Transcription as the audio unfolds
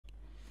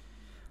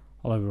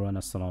Hello everyone,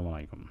 assalamu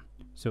alaikum.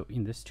 So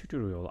in this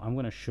tutorial I'm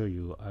going to show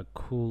you a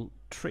cool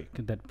trick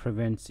that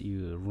prevents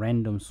you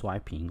random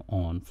swiping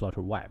on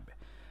Flutter web.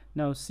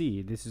 Now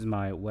see, this is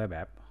my web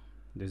app.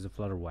 This is a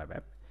Flutter web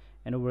app,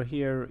 and over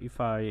here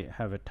if I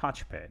have a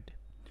touchpad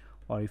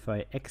or if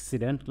I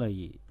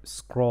accidentally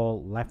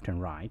scroll left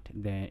and right,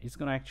 then it's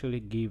going to actually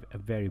give a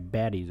very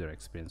bad user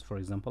experience. For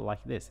example,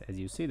 like this, as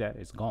you see that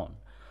it's gone,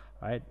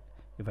 right?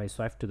 If I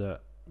swipe to the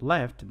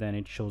left, then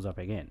it shows up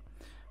again.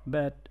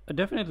 But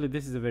definitely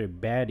this is a very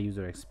bad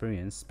user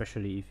experience,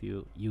 especially if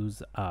you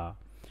use a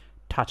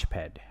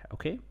touchpad,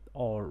 okay,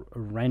 or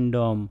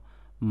random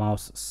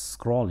mouse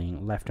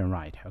scrolling left and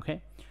right.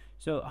 Okay,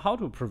 so how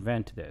to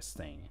prevent this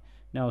thing?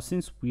 Now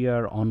since we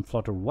are on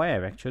Flutter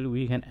web, actually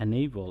we can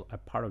enable a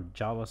part of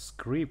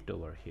JavaScript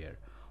over here,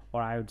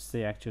 or I would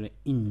say actually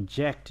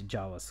inject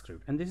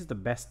JavaScript, and this is the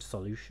best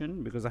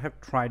solution because I have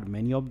tried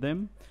many of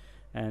them,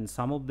 and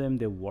some of them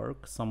they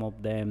work, some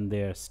of them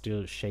they're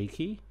still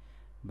shaky.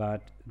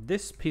 But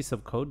this piece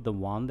of code, the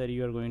one that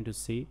you are going to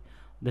see,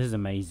 this is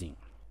amazing.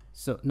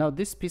 So now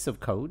this piece of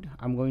code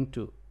I'm going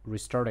to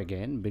restart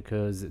again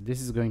because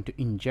this is going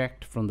to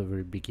inject from the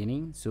very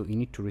beginning, so you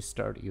need to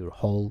restart your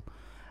whole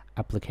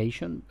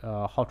application.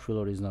 Hot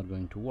reload is not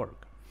going to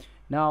work.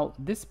 Now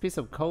this piece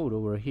of code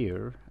over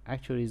here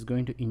actually is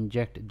going to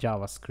inject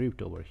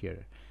JavaScript over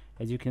here.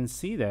 As you can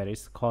see that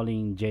it's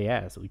calling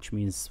JS, which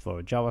means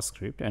for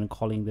JavaScript, and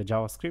calling the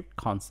JavaScript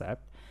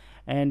concept,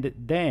 and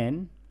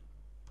then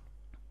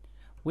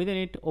within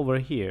it over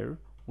here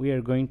we are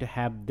going to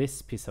have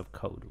this piece of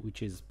code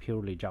which is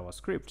purely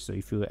JavaScript. So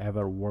if you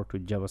ever worked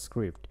with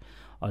JavaScript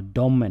or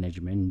DOM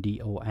management,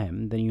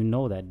 DOM, then you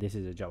know that this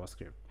is a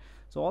JavaScript.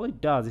 So all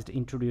it does is it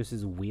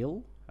introduces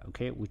wheel,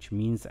 okay, which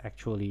means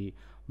actually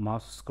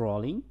mouse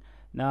scrolling.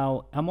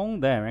 Now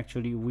among them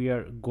actually we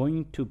are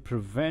going to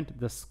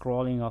prevent the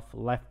scrolling of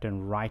left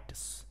and right,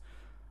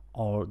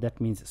 or that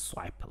means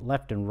swipe,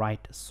 left and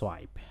right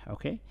swipe.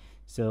 Okay,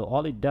 so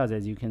all it does,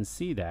 as you can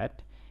see,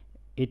 that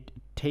it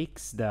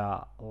takes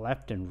the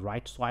left and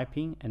right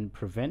swiping and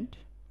prevent.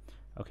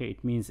 Okay,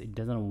 it means it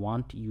doesn't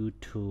want you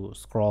to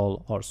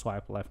scroll or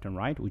swipe left and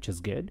right, which is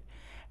good.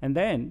 And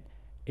then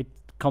it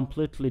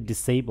completely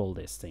disable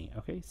this thing.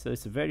 Okay, so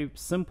it's a very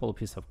simple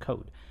piece of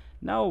code.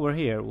 Now over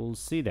here we'll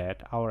see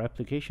that our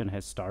application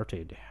has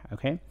started.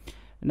 Okay,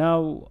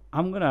 now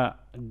I'm gonna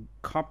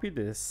copy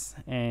this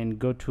and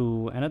go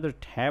to another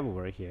tab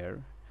over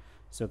here.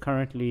 So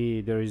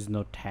currently there is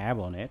no tab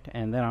on it,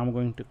 and then I'm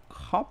going to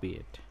copy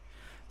it.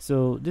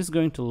 So this is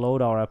going to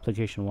load our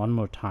application one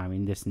more time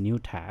in this new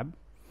tab.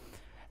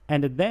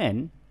 And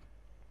then,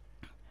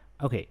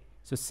 okay,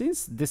 so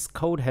since this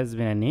code has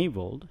been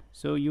enabled,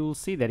 so you will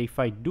see that if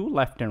I do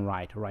left and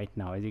right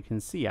now, as you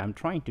can see, I'm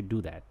trying to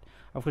do that.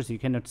 Of course, you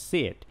cannot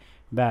see it,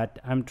 but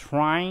I'm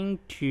trying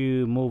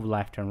to move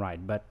left and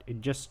right, but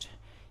it just,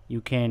 you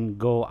can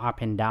go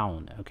up and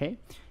down. Okay,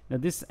 now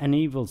this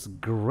enables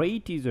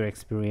great user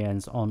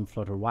experience on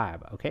Flutter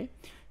web. Okay,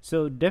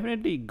 so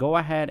definitely go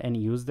ahead and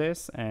use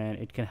this, and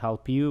it can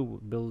help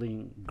you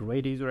building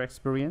great user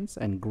experience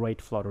and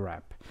great Flutter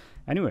app.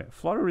 Anyway,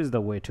 Flutter is the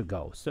way to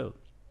go. So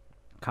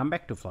come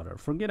back to Flutter,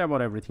 forget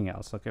about everything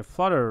else. Okay,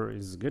 Flutter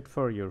is good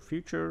for your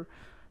future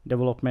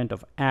development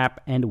of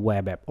app and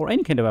web app or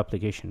any kind of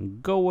application.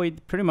 Go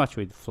with pretty much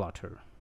with Flutter.